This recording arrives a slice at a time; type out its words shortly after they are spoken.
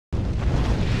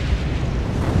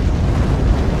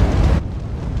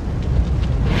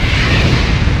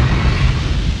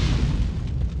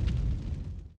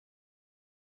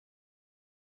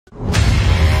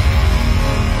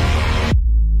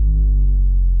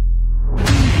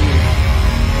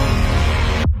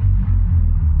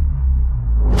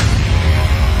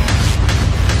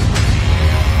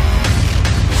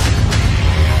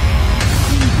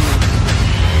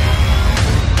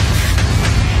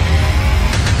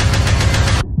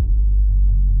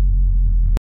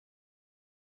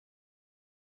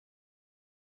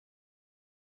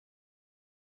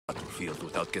battlefield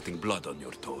without getting blood on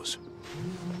your toes.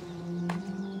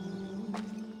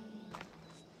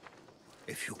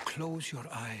 If you close your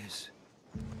eyes,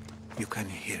 you can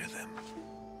hear them.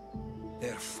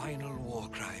 Their final war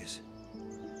cries,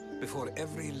 before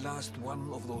every last one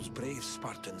of those brave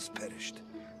Spartans perished.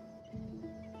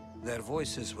 Their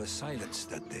voices were silenced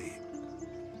that day,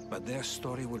 but their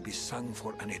story will be sung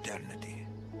for an eternity.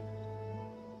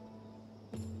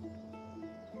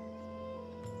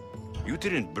 You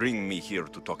didn't bring me here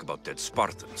to talk about dead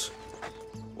Spartans.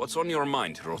 What's on your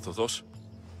mind, Herodotos?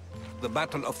 The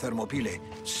Battle of Thermopylae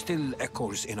still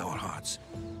echoes in our hearts.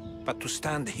 But to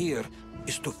stand here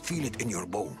is to feel it in your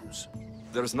bones.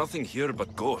 There's nothing here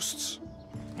but ghosts.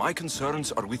 My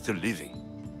concerns are with the living.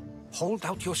 Hold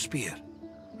out your spear.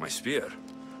 My spear?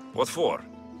 What for?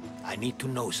 I need to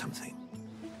know something.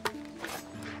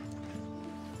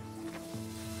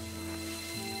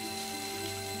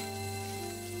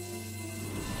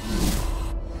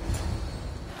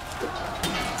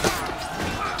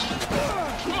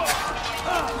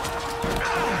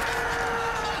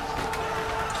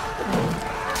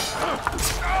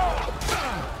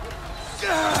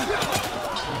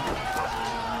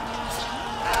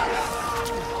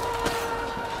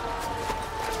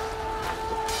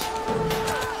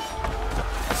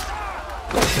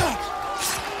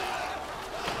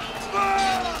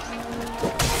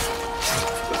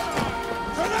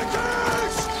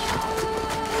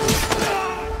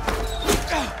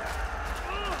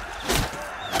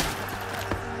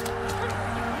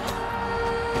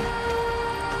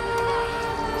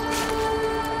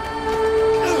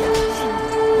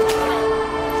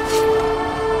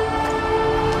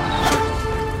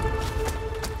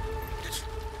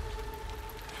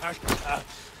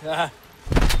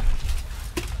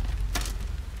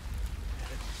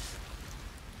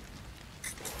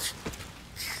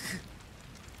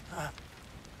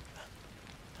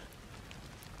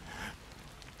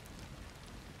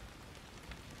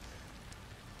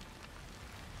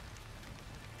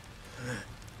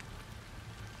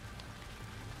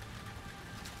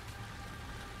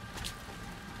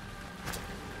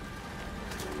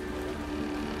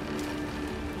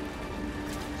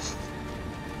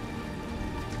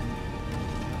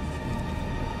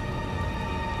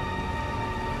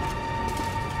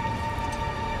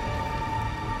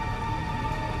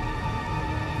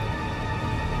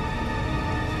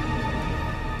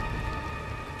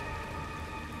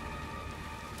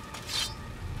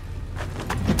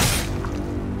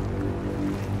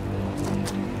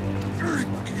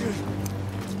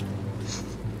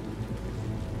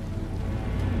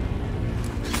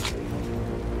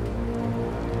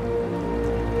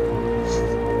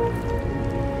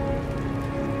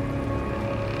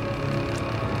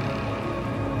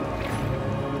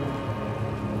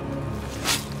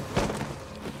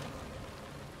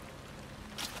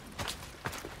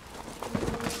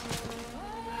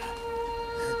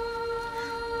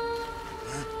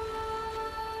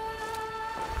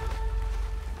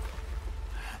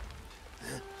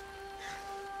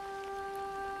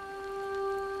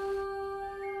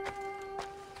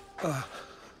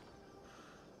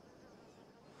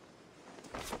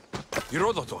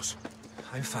 Herodotos!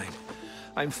 I'm fine.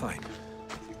 I'm fine.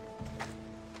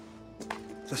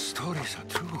 The stories are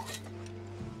true.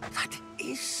 That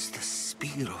is the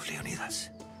spear of Leonidas.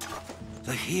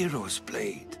 The hero's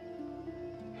blade.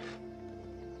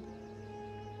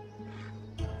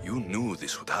 You knew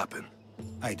this would happen.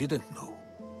 I didn't know,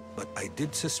 but I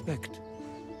did suspect.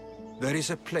 There is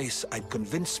a place I'd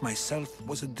convinced myself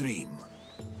was a dream.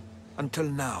 Until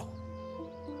now.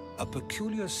 A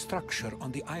peculiar structure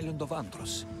on the island of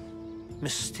Andros.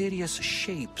 Mysterious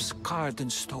shapes carved in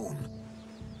stone.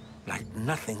 Like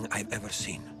nothing I've ever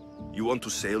seen. You want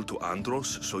to sail to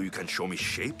Andros so you can show me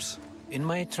shapes? In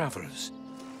my travels,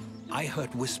 I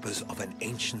heard whispers of an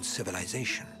ancient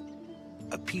civilization.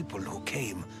 A people who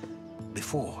came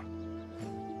before.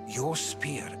 Your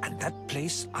spear and that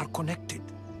place are connected.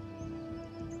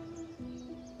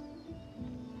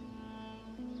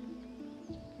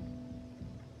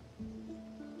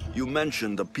 You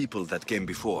mentioned the people that came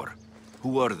before.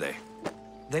 Who are they?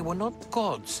 They were not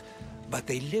gods, but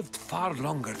they lived far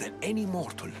longer than any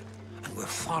mortal, and were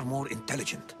far more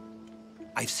intelligent.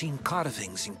 I've seen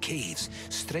carvings in caves,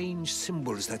 strange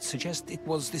symbols that suggest it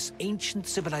was this ancient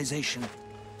civilization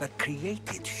that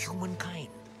created humankind,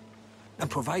 and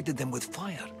provided them with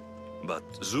fire. But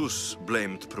Zeus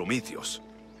blamed Prometheus.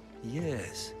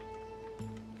 Yes.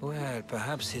 Well,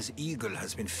 perhaps his eagle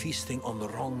has been feasting on the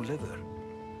wrong liver.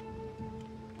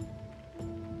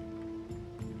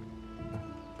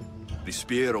 The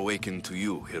spear awakened to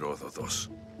you, Herodotos.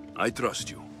 I trust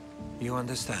you. You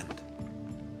understand?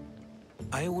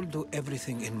 I will do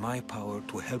everything in my power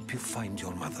to help you find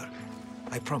your mother.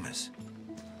 I promise.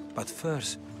 But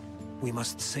first, we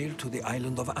must sail to the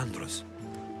island of Andros.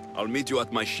 I'll meet you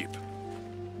at my ship.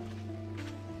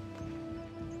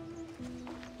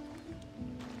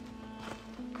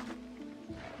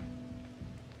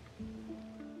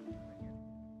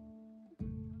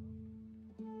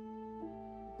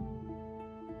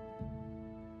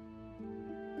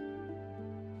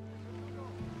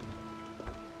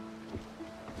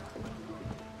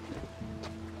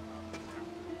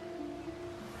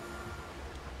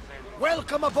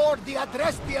 Welcome aboard the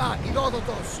Adrespia,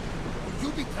 Herodotus. Will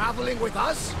you be traveling with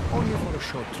us? Only for a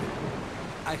short trip.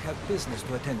 I have business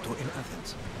to attend to in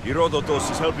Athens. Herodotus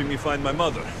is helping me find my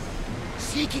mother.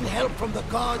 Seeking help from the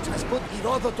gods has put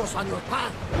Herodotus on your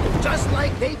path, just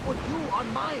like they put you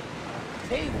on mine.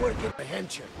 They work in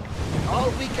apprehension. All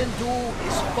we can do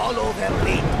is follow their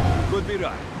lead. Could be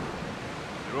right.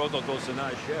 Herodotus and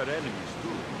I share enemies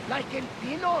too. Like in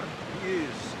Pinor? He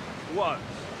was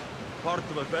part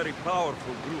of a very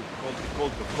powerful group called the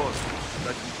Cult of Cosmos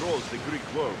that controls the Greek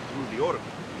world through the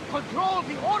Oracle. Control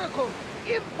the Oracle?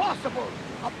 Impossible!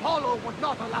 Apollo would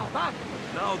not allow that.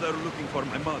 Now they're looking for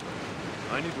my mother.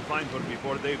 I need to find her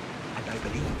before they... And I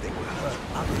believe they will hurt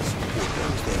others who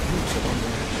oppose their use of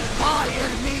unbelief. By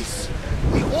Hermes!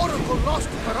 The Oracle lost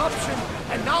to corruption,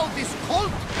 and now this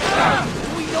cult?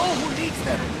 Do we know who leads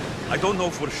them? I don't know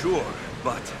for sure,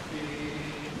 but...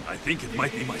 I think it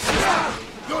might be my sister.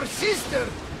 Your sister?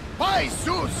 By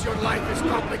Zeus, your life is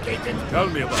complicated. Tell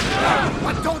me about it.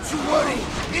 But don't you worry.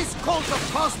 This cult of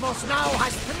Cosmos now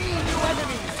has 3 new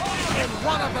enemies. And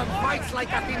one of them fights like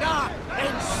Athena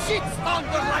and shits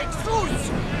thunder like Zeus.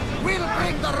 We'll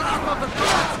bring the wrath of the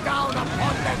gods down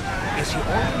upon them. Is he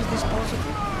always this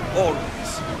positive? Always.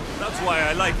 That's why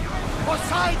I like you.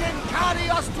 Poseidon, carry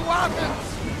us to Athens.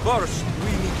 First,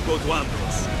 we need to go to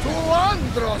Andros. To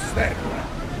Andros, then.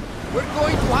 We're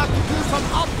going to have to do some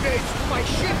upgrades to my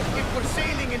ship if we're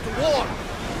sailing into war.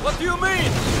 What do you mean?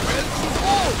 Well, she's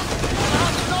old.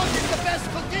 I'm not in the best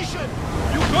condition.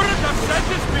 You couldn't have said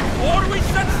this before we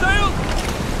set sail?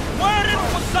 Where in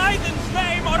Poseidon's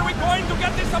name are we going to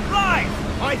get this supplies?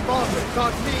 My father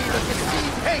taught me that the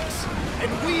sea takes, and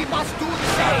we must do the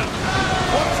same.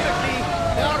 Fortunately,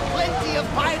 there are plenty of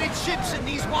pirate ships in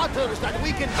these waters that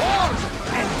we can board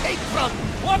and take from.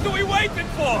 What are we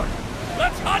waiting for?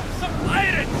 Let's hunt some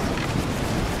pirates!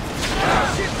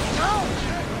 Ships now!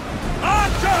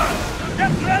 Archers!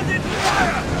 Get ready to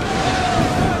fire!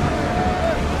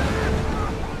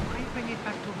 I bring it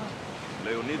back to her.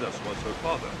 Leonidas was her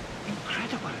father.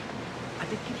 Incredible.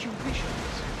 And it gives you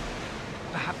visions.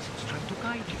 Perhaps it's trying to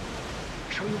guide you.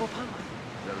 Show you a power.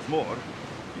 There's more.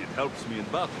 It helps me in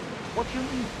battle. What do you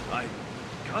mean? I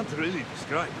can't really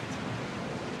describe it.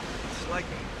 It's like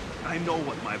I know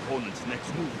what my opponent's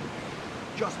next move will be,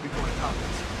 just before it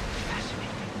happens.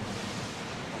 Fascinating.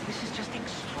 This is just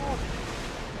extraordinary.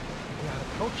 We are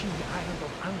approaching the island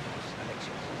of Andros,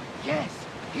 Alexios. Yes,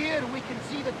 here we can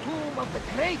see the tomb of the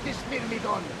greatest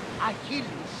Myrmidon,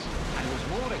 Achilles. I was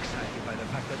more excited by the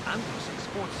fact that Andros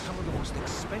exports some of the most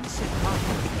expensive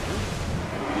marble in the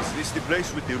world. Is this the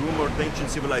place with the rumored ancient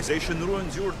civilization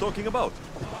ruins you were talking about?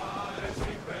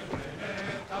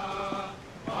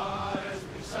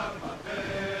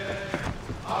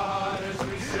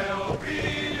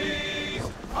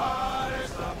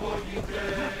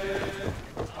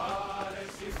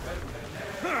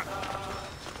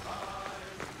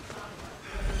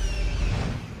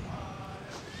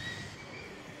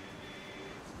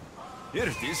 Here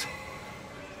it is.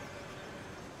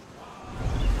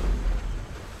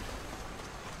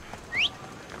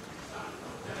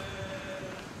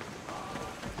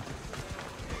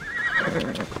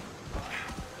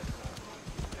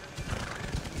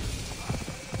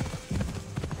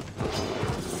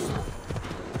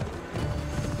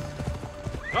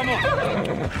 Come on!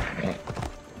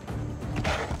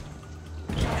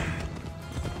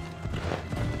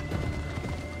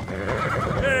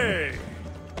 Hey!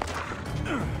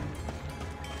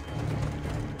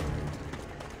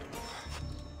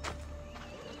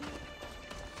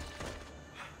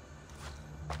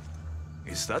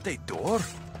 Is that a door?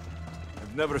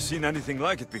 I've never seen anything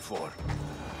like it before.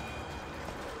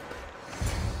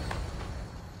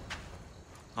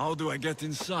 How do I get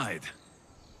inside?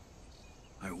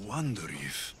 I wonder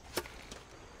if...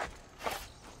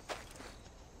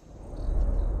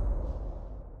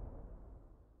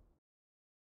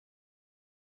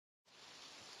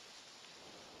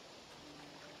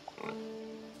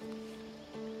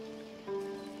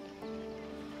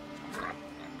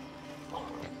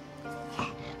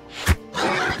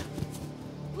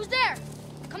 Who's there?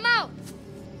 Come out!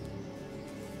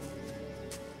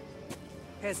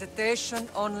 Hesitation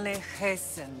only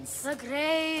hastens. The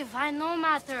grave, I no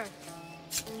matter.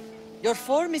 Your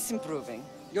form is improving.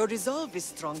 Your resolve is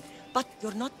strong, but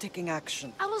you're not taking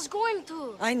action. I was going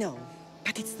to. I know,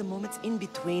 but it's the moments in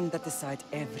between that decide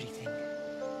everything.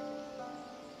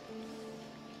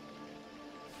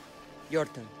 Your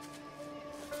turn.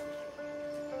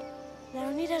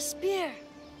 I need a spear.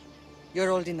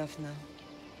 You're old enough now.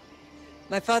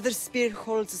 My father's spear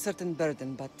holds a certain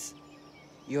burden, but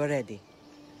you're ready.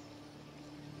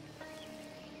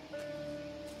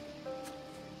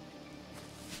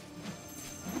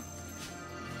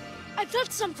 I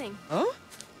felt something. Huh?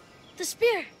 The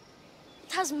spear.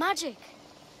 It has magic.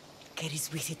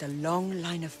 Carries with it a long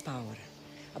line of power.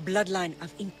 A bloodline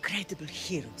of incredible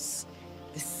heroes.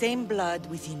 The same blood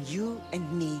within you and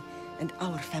me and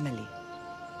our family.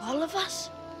 All of us?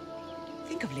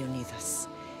 Think of Leonidas.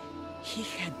 He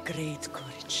had great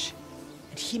courage.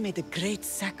 And he made a great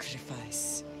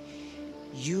sacrifice.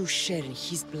 You share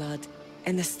his blood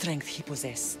and the strength he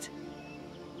possessed.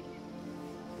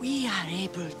 We are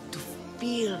able to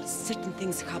feel certain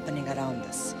things happening around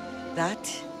us. That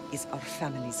is our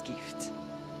family's gift.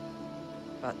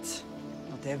 But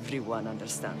not everyone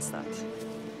understands that.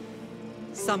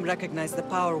 Some recognize the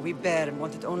power we bear and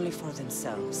want it only for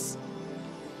themselves.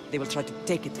 They will try to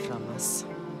take it from us.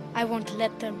 I won't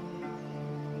let them.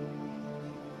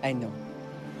 I know.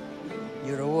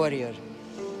 You're a warrior.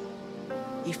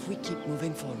 If we keep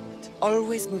moving forward,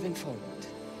 always moving forward,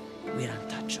 we're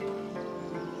untouchable.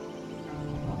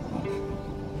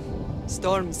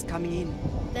 Storm's coming in.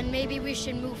 Then maybe we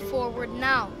should move forward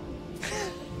now.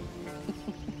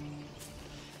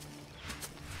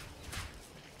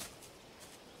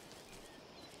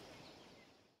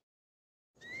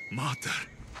 Mater,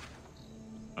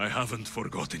 I haven't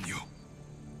forgotten you.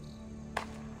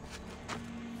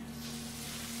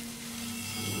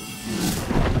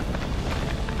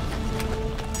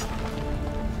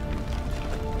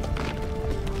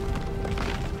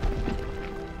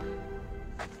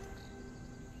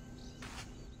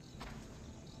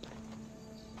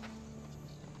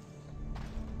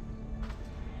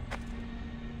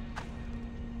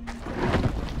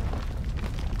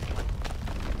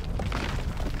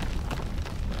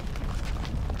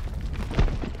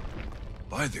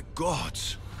 By the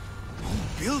gods!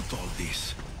 Who built all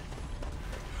this?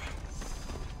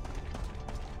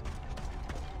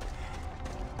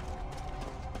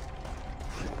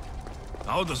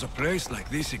 How does a place like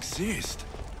this exist?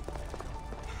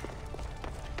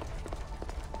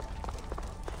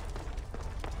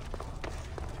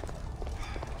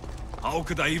 How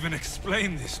could I even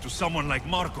explain this to someone like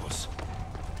Marcos?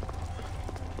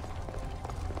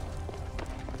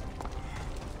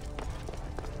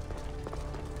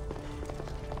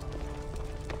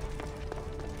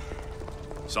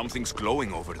 Something's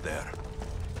glowing over there.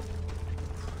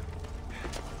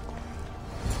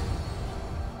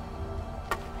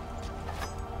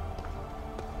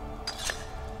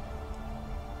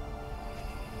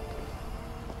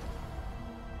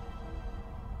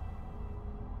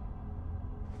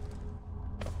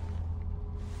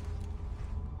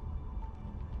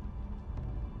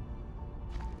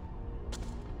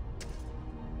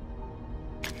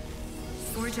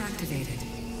 Forge activated.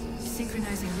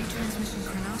 Synchronizing retransmission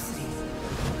chronicity.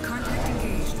 Contact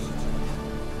engaged.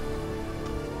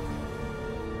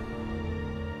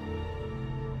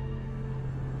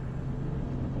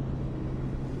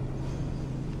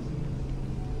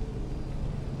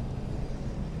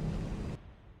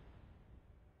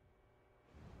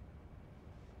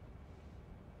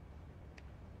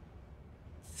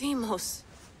 Themos.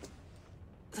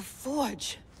 The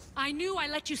Forge. I knew I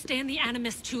let you stay in the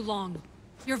Animus too long.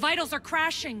 Your vitals are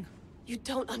crashing. You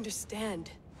don't understand.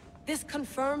 This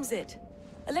confirms it.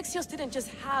 Alexios didn't just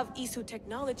have Isu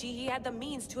technology, he had the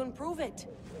means to improve it.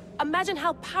 Imagine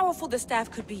how powerful the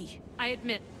staff could be. I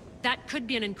admit, that could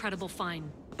be an incredible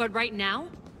find. But right now,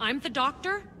 I'm the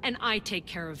doctor, and I take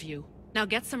care of you. Now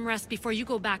get some rest before you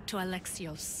go back to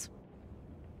Alexios.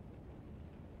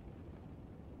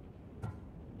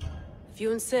 If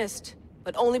you insist,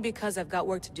 but only because I've got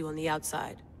work to do on the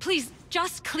outside. Please,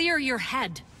 just clear your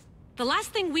head. The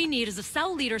last thing we need is a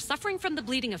cell leader suffering from the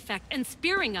bleeding effect and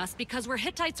spearing us because we're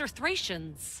Hittites or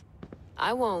Thracians.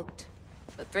 I won't.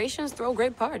 But Thracians throw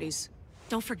great parties.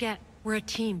 Don't forget, we're a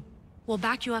team. We'll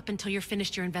back you up until you're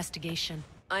finished your investigation.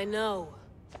 I know.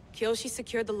 Kyoshi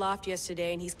secured the loft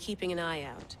yesterday and he's keeping an eye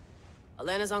out.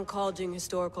 Elena's on call doing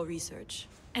historical research.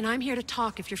 And I'm here to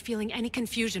talk if you're feeling any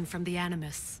confusion from the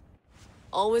Animus.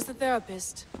 Always the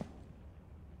therapist.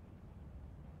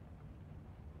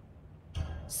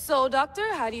 So,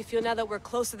 Doctor, how do you feel now that we're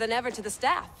closer than ever to the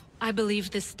staff? I believe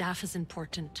this staff is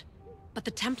important. But the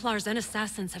Templars and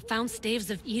Assassins have found staves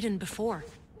of Eden before.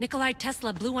 Nikolai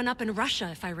Tesla blew one up in Russia,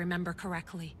 if I remember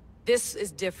correctly. This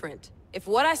is different. If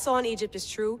what I saw in Egypt is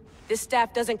true, this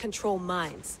staff doesn't control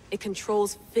minds. It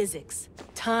controls physics,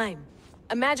 time.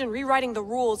 Imagine rewriting the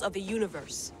rules of the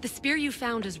universe. The spear you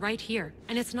found is right here,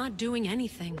 and it's not doing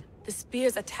anything. The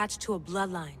spear's attached to a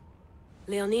bloodline.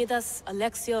 Leonidas,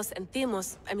 Alexios,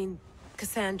 and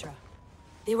Cassandra.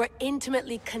 They were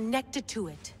intimately connected to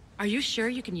it. Are you sure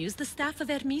you can use the Staff of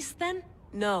Hermes, then?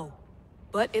 No.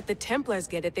 But if the Templars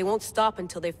get it, they won't stop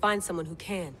until they find someone who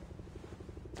can.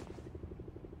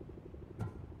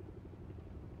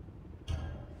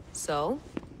 So,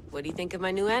 what do you think of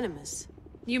my new Animus?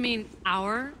 You mean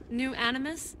our new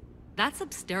Animus? That's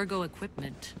Abstergo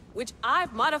equipment. Which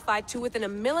I've modified to within a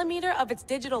millimeter of its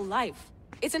digital life.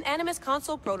 It's an Animus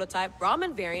console prototype,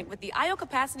 Brahmin variant with the I/O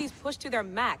capacities pushed to their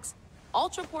max.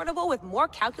 Ultra portable with more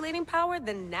calculating power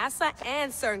than NASA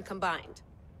and CERN combined.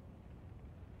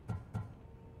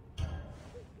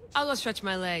 I'll go stretch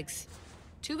my legs.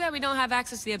 Too bad we don't have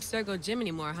access to the Abstergo gym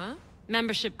anymore, huh?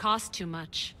 Membership costs too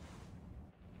much.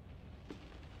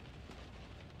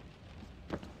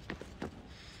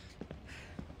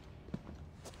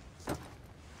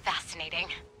 Fascinating.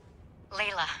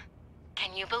 Layla,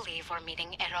 can you believe we're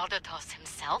meeting Herodotus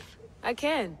himself? I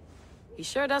can. He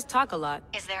sure does talk a lot.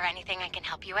 Is there anything I can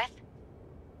help you with?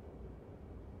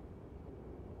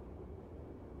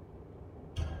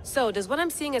 So, does what I'm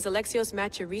seeing as Alexios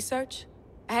match your research?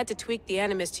 I had to tweak the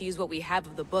Animus to use what we have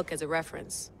of the book as a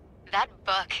reference. That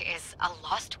book is a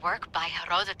lost work by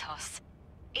Herodotus.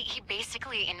 He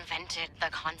basically invented the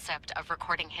concept of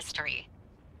recording history.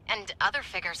 And other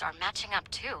figures are matching up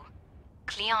too.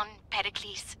 Cleon,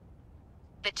 Pericles.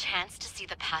 The chance to see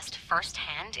the past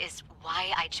firsthand is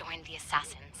why I joined the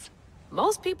Assassins.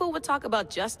 Most people would talk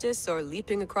about justice or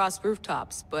leaping across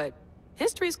rooftops, but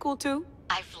history's cool too.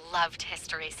 I've loved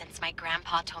history since my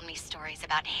grandpa told me stories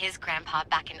about his grandpa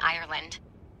back in Ireland.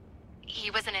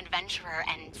 He was an adventurer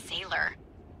and sailor,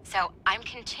 so I'm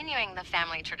continuing the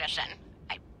family tradition.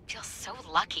 I feel so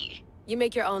lucky. You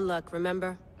make your own luck,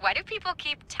 remember? Why do people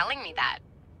keep telling me that?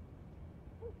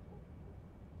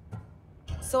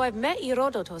 So I've met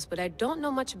Herodotus, but I don't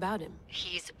know much about him.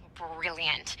 He's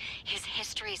brilliant. His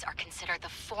histories are considered the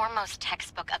foremost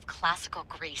textbook of classical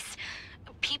Greece.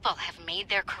 People have made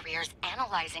their careers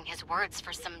analyzing his words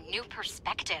for some new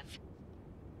perspective.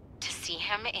 To see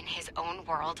him in his own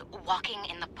world, walking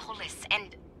in the polis,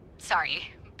 and...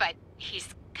 Sorry, but he's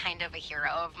kind of a hero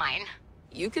of mine.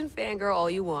 You can fangirl all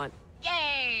you want.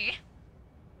 Yay!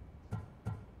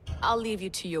 I'll leave you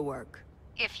to your work.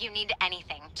 If you need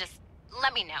anything, just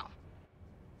let me know.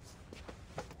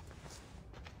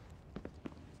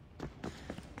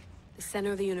 The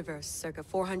center of the universe, circa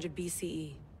 400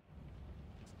 BCE.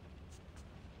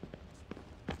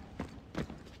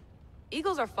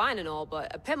 Eagles are fine and all,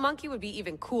 but a pet monkey would be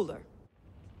even cooler.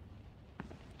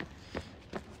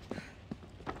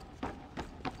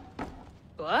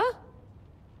 What?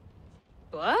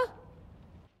 What?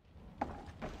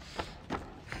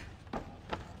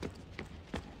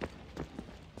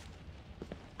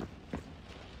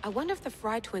 I wonder if the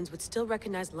Fry twins would still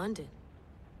recognize London.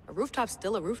 A rooftop's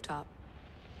still a rooftop.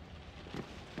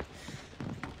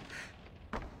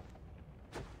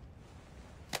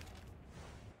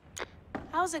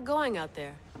 How's it going out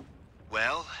there?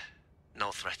 Well,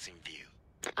 no threats in view.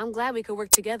 I'm glad we could work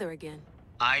together again.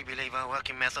 I believe our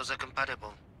working methods are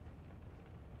compatible.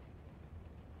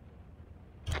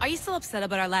 Are you still upset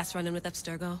about our last run-in with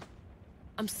Abstergo?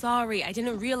 I'm sorry, I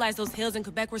didn't realize those hills in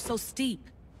Quebec were so steep.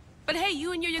 But hey,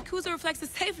 you and your Yakuza reflexes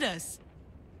saved us.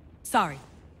 Sorry,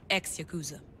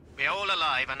 ex-Yakuza. We're all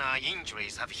alive and our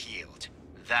injuries have healed.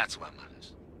 That's what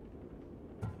matters.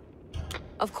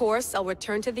 Of course, I'll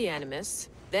return to the Animus,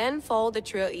 then follow the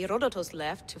trail Herodotus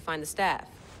left to find the staff.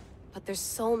 But there's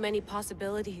so many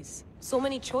possibilities, so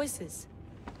many choices.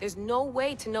 There's no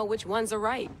way to know which ones are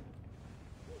right.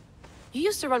 You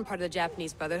used to run part of the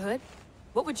Japanese Brotherhood.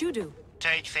 What would you do?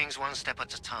 Take things one step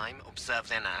at a time, observe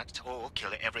then act, or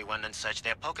kill everyone and search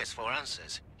their pockets for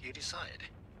answers. You decide.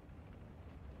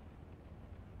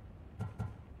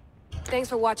 Thanks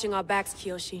for watching our backs,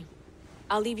 Kiyoshi.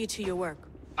 I'll leave you to your work.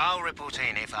 I'll report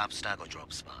in if Abstergo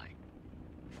drops by.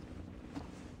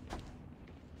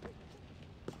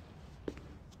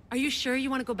 Are you sure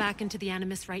you want to go back into the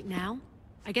Animus right now?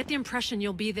 I get the impression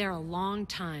you'll be there a long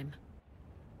time.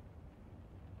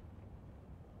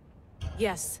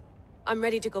 Yes. I'm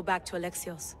ready to go back to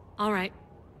Alexios. All right.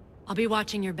 I'll be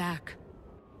watching your back.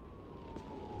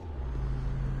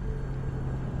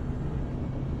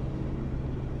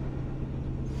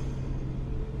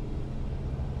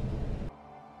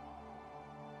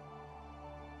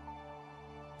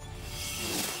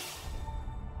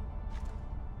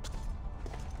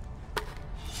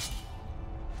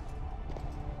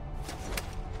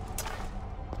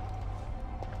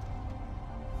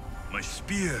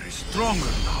 spear is stronger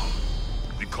now.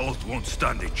 The cult won't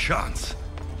stand a chance.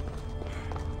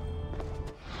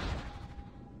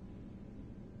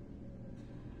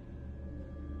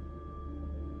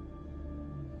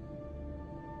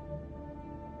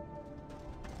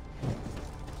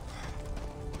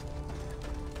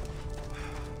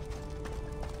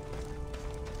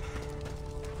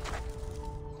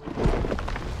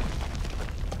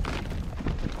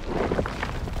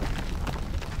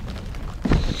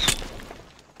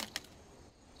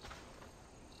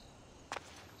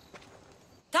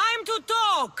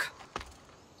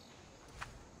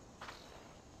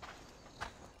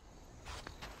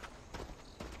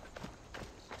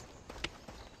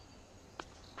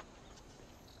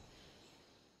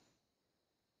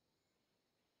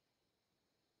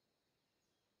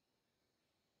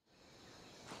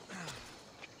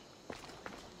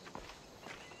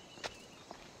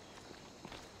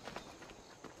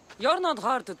 You're not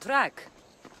hard to track.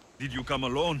 Did you come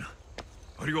alone?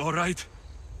 Are you all right?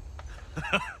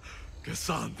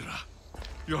 Cassandra,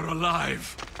 you're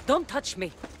alive. Don't touch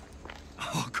me.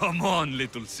 Oh, come on,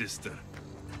 little sister.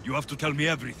 You have to tell me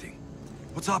everything.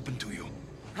 What's happened to you?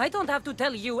 I don't have to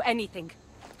tell you anything.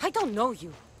 I don't know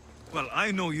you. Well,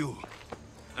 I know you.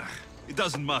 It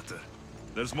doesn't matter.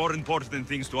 There's more important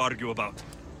things to argue about.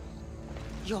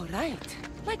 You're right.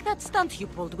 Like that stunt you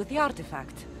pulled with the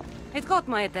artifact. It got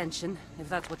my attention, if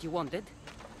that's what you wanted.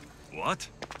 What?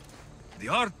 The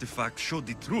artifact showed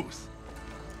the truth.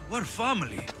 We're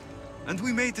family. And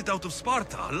we made it out of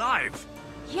Sparta alive.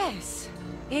 Yes,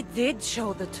 it did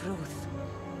show the truth.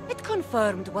 It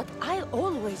confirmed what I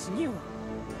always knew.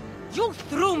 You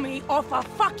threw me off a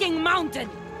fucking mountain!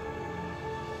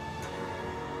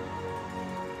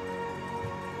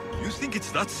 You think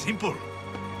it's that simple?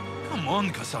 Come on,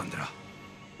 Cassandra.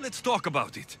 Let's talk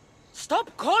about it.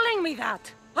 Stop calling me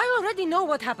that! I already know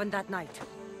what happened that night.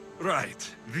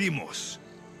 Right, Vimos.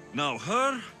 Now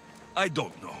her, I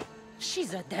don't know.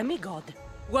 She's a demigod,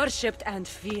 worshipped and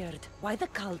feared by the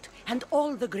cult and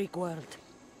all the Greek world.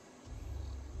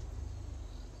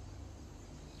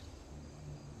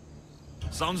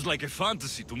 Sounds like a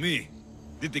fantasy to me.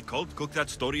 Did the cult cook that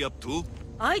story up too?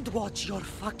 I'd watch your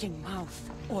fucking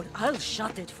mouth, or I'll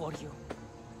shut it for you.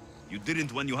 You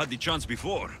didn't when you had the chance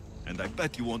before, and I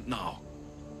bet you won't now.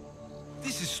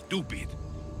 This is stupid.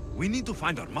 We need to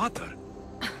find our mother.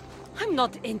 I'm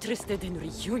not interested in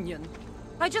reunion.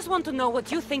 I just want to know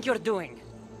what you think you're doing.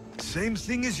 Same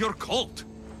thing as your cult.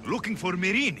 Looking for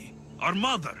Myrrine, our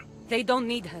mother. They don't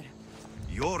need her.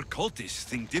 Your cultists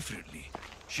think differently.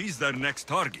 She's their next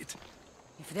target.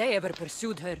 If they ever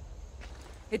pursued her,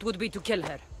 it would be to kill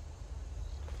her.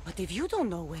 But if you don't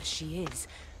know where she is,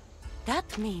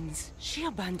 that means she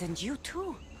abandoned you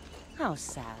too. How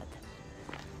sad.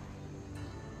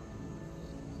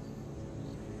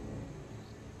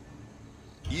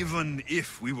 Even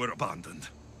if we were abandoned,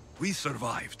 we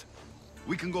survived.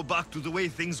 We can go back to the way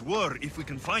things were if we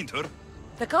can find her.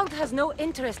 The cult has no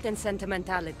interest in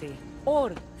sentimentality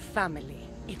or family.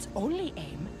 Its only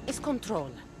aim is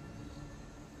control.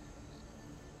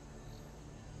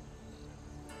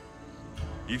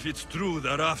 If it's true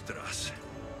they're after us,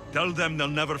 tell them they'll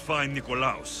never find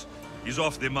Nikolaos. He's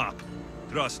off the map.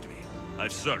 Trust me,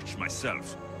 I've searched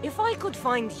myself. If I could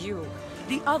find you,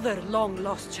 the other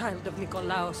long-lost child of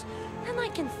Nikolaos, then I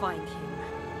can find him.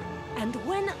 And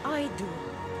when I do,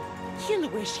 he'll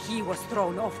wish he was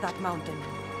thrown off that mountain.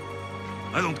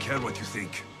 I don't care what you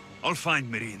think. I'll find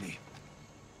Myrrine.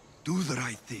 Do the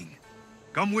right thing.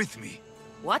 Come with me.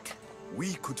 What?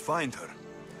 We could find her.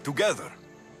 Together.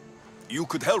 You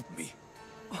could help me.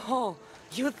 Oh,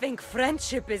 you think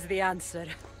friendship is the answer?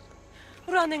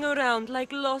 Running around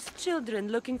like lost children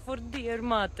looking for dear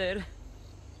mother.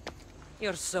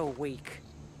 You're so weak.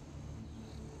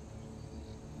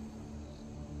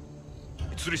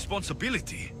 It's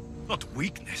responsibility, not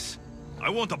weakness. I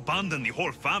won't abandon the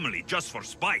whole family just for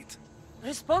spite.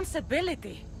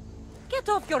 Responsibility? Get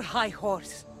off your high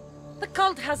horse. The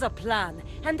cult has a plan,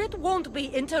 and it won't be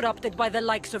interrupted by the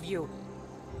likes of you.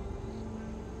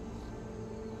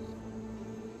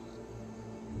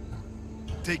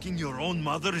 Taking your own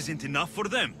mother isn't enough for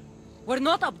them? We're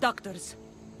not abductors.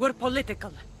 We're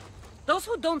political. Those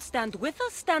who don't stand with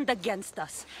us stand against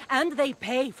us, and they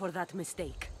pay for that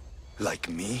mistake. Like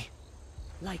me?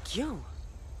 Like you.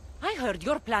 I heard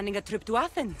you're planning a trip to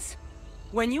Athens.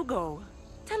 When you go,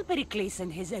 tell Pericles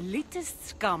and his elitist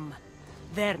scum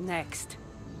they're next.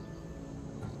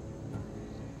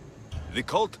 The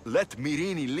cult let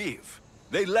Myrrine live.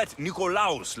 They let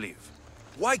Nikolaos live.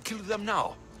 Why kill them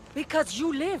now? Because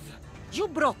you live. You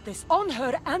brought this on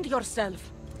her and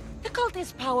yourself. The cult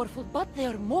is powerful, but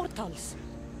they're mortals.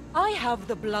 I have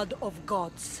the blood of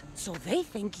gods, so they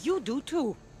think you do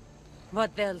too.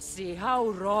 But they'll see how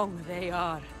wrong they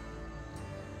are.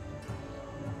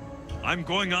 I'm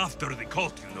going after the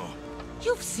cult, you know.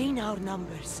 You've seen our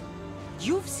numbers.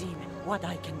 You've seen what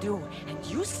I can do, and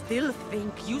you still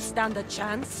think you stand a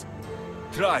chance?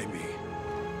 Try me.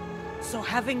 So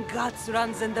having guts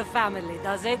runs in the family,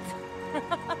 does it?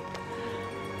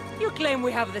 You claim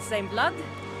we have the same blood,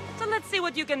 so let's see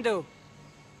what you can do.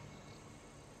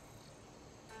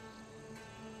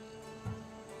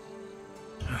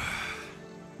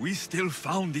 We still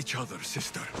found each other,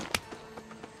 sister.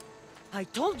 I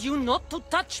told you not to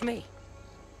touch me!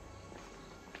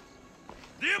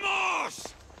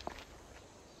 Dimos!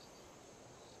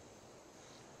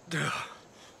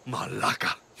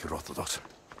 Malaka. Herodotus.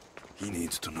 He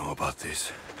needs to know about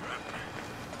this.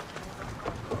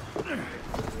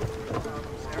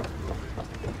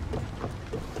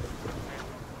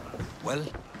 Well,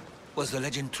 was the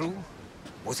legend true?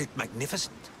 Was it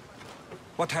magnificent?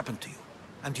 What happened to you?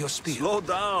 And your spear? Slow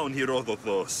down,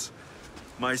 Herodotus.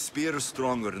 My spear is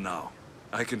stronger now.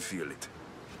 I can feel it.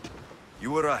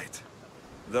 You were right.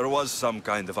 There was some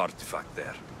kind of artifact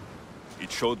there.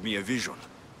 It showed me a vision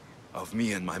of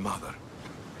me and my mother.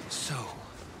 So,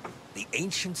 the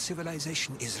ancient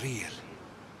civilization is real.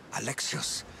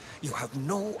 Alexios, you have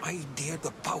no idea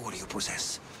the power you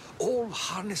possess. All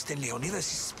harnessed in Leonidas'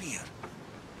 spear.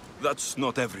 That's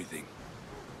not everything.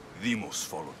 Demos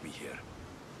followed me here.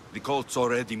 The cult's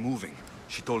already moving.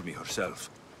 She told me herself.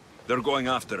 They're going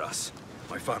after us.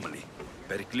 My family.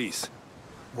 Pericles.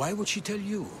 Why would she tell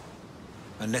you?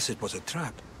 Unless it was a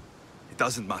trap. It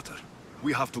doesn't matter.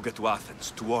 We have to get to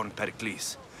Athens to warn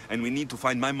Pericles. And we need to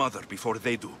find my mother before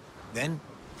they do. Then,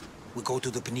 we go to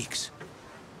the Pnyx.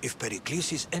 If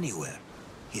Pericles is anywhere,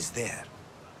 he's there.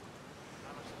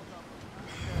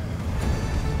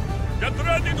 Get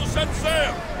ready to set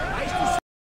sail!